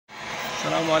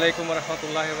Assalamu alaikum wa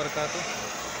rahmatullahi wa barakatuh.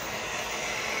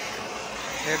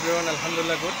 Everyone,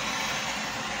 alhamdulillah, good.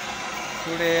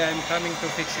 Today I am coming to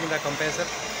fixing the compressor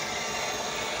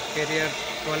carrier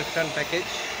 12-ton package.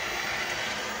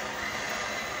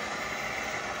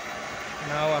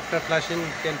 Now after flushing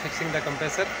and fixing the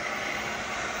compressor,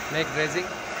 make brazing,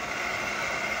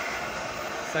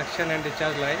 suction and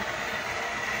discharge line.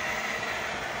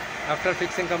 After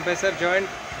fixing compressor joint,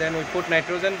 then we put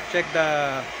nitrogen, check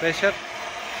the pressure.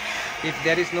 If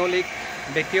there is no leak,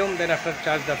 vacuum, then after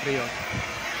charge the freon.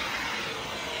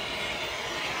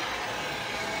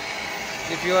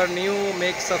 If you are new,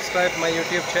 make subscribe my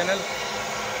YouTube channel,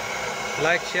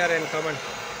 like, share and comment.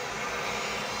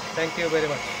 Thank you very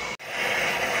much.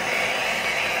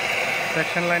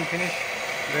 Suction line finished,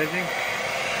 brazing.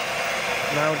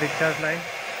 Now discharge line.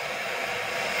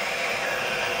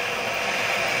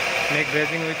 Make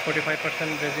brazing with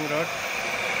 45% brazing rod.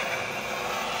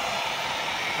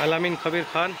 Khabir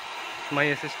Khan, my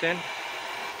assistant.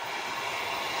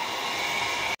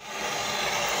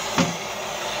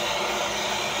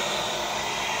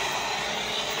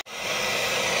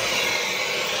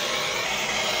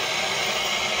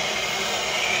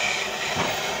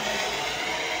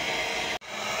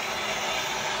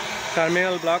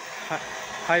 Terminal block,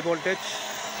 high voltage,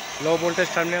 low voltage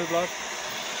terminal block,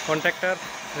 contactor,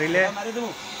 relay,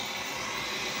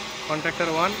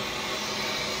 contactor 1.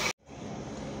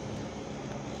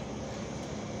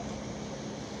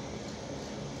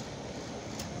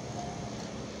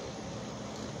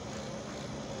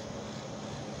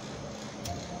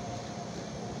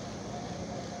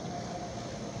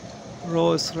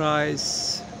 Rolls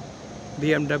Royce,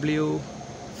 BMW,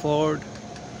 Ford.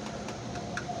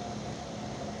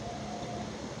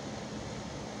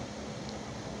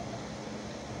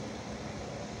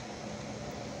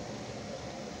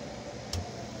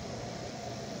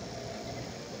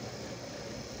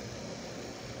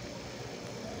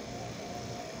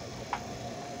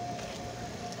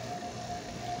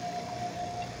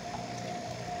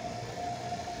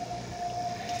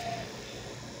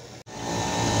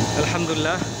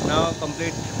 Alhamdulillah, now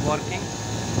complete working.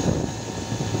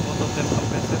 Both of them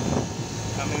compressor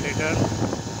coming return.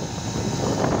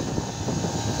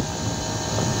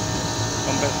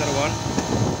 Compressor 1,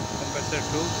 compressor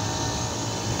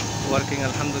 2 working,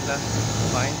 alhamdulillah,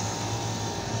 fine.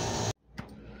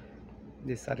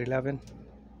 These are 11.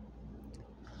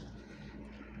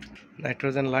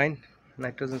 Nitrogen line,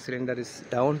 nitrogen cylinder is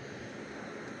down.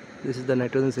 This is the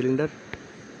nitrogen cylinder.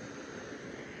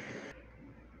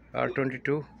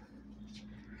 R22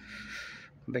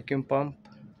 vacuum pump,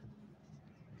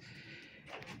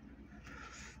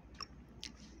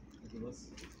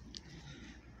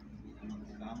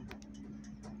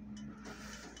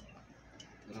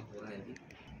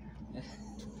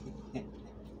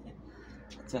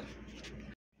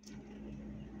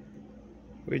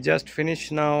 we just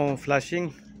finished now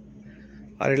flushing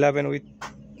R11 with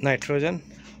nitrogen.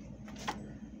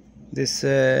 This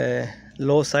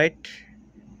low side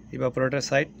evaporator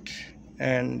side,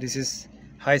 and this is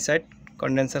high side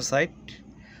condenser side.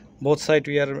 Both side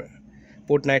we are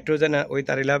put nitrogen with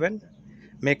R11,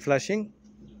 make flushing.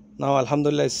 Now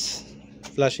alhamdulillah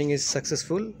flushing is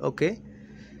successful. Okay,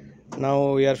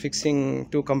 now we are fixing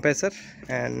two compressor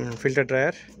and filter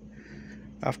dryer.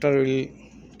 After we will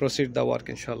proceed the work,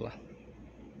 inshallah.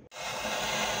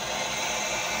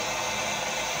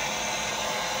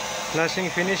 Flushing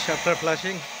finish. After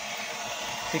flushing,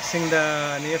 fixing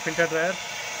the near filter dryer.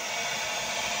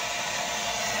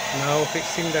 Now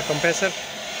fixing the compressor.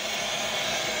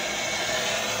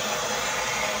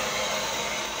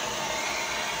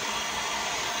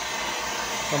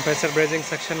 Compressor brazing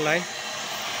suction line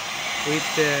with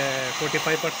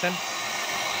 45%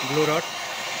 blue rod.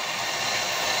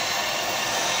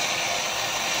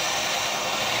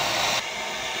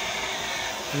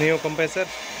 Neo compressor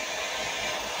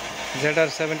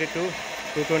ZR72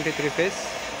 223 phase,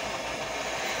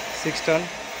 6 ton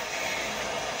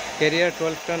carrier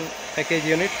 12-ton package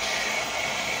unit.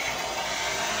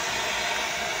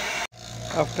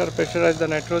 After pressurize the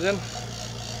nitrogen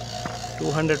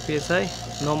 200 psi,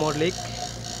 no more leak.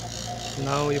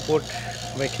 Now we put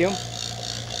vacuum,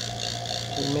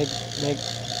 we make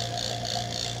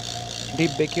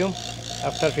deep vacuum.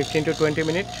 After 15 to 20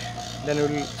 minutes, then we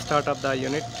will start up the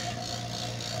unit.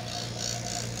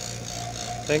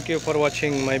 Thank you for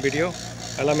watching my video.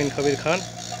 Khabir Khan.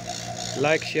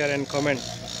 Like, share and comment.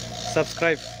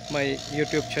 Subscribe my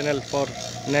YouTube channel for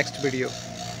next video.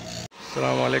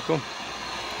 Assalamu alaikum.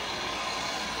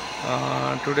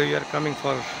 Today we are coming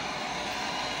for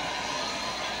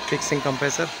fixing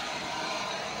compressor.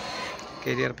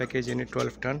 carrier package unit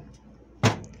 12 ton.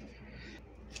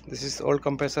 This is old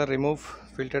compressor remove,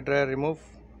 filter dryer remove.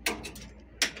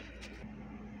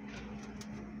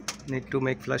 Need to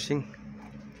make flushing.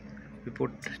 We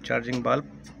put charging bulb,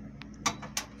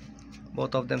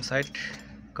 both of them side,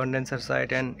 condenser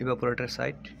side and evaporator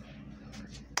side.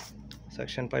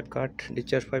 Suction pipe cut,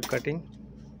 discharge pipe cutting.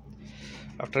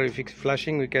 After we fix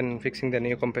flushing, we can fixing the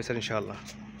new compressor inshallah.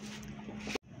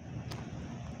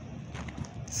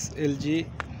 It's LG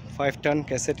 5 ton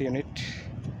KSA unit.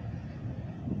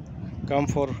 Come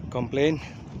for complaint.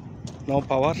 No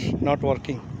power, not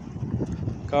working.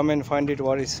 Come and find it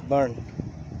what is burned.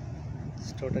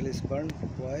 It's totally is burned.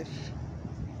 Wire,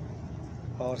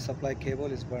 power supply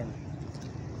cable is burned.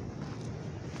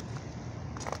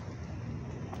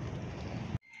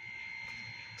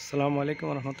 Assalamu alaikum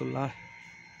wa rahmatullah.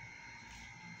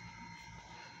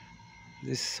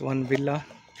 This one villa,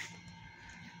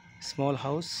 small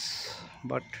house,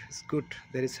 but it's good.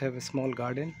 There is have a small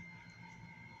garden.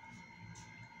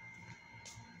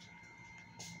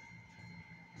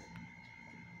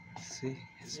 See,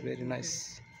 it's very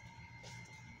nice.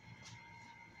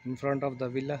 In front of the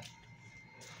villa,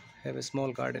 have a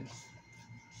small garden.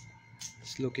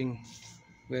 It's looking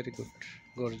very good,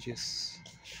 gorgeous.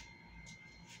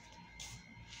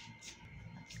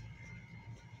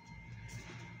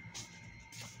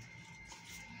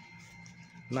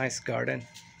 Nice garden.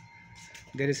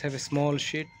 There is have a small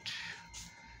sheet.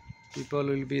 People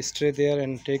will be stay there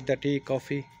and take the tea,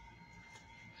 coffee.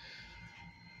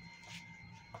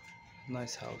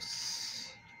 Nice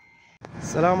house.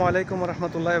 Assalamu alaikum wa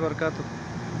rahmatullahi wa barakatuh.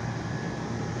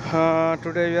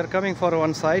 Today we are coming for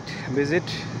one site visit.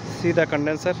 See the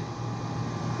condenser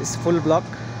is full block.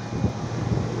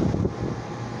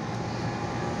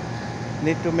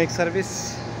 Need to make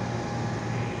service.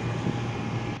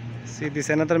 See this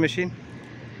another machine.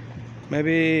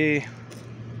 Maybe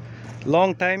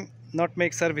long time not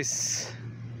make service.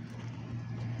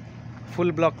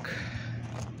 Full block.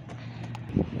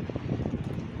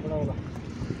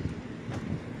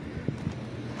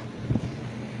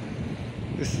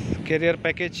 This carrier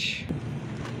package,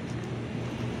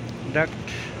 duct,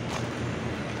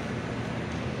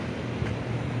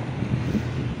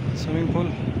 swimming pool.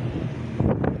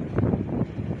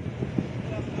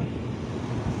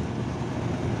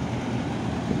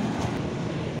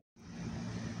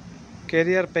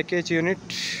 Carrier package unit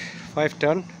 5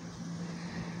 ton.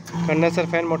 Condenser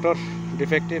fan motor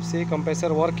defective. See,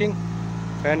 compressor working,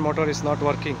 fan motor is not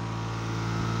working.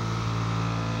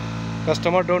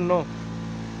 Customer don't know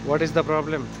what is the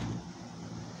problem.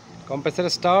 Compressor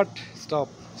start, stop,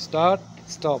 start,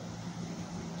 stop.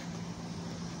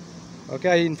 Okay,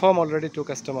 I inform already to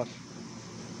customer.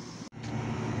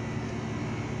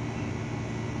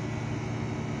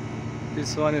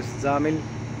 This one is Zamil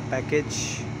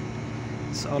package.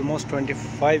 It's almost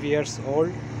 25 years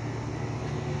old.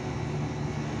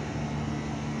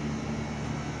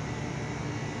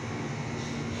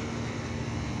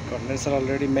 Condenser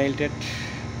already melted.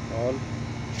 All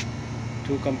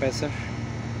 2 compressor,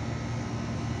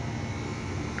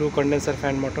 2 condenser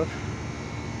fan motor.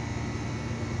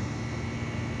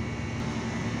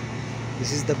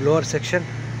 This is the blower section.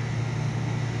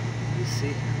 You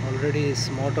see already is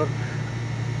motor.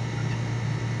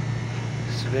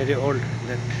 It's very old.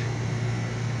 That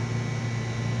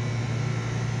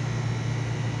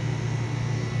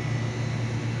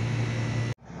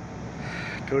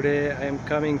today I am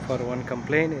coming for one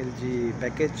complaint. LG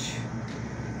package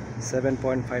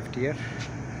 7.5 tier.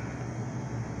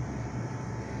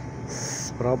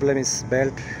 Problem is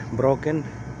belt broken,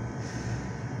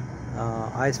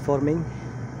 ice forming.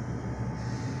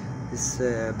 This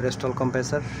Bristol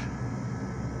compressor.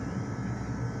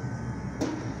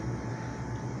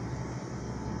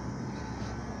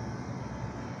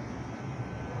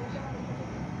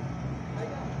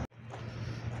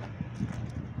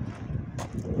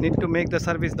 Need to make the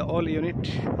service the all unit.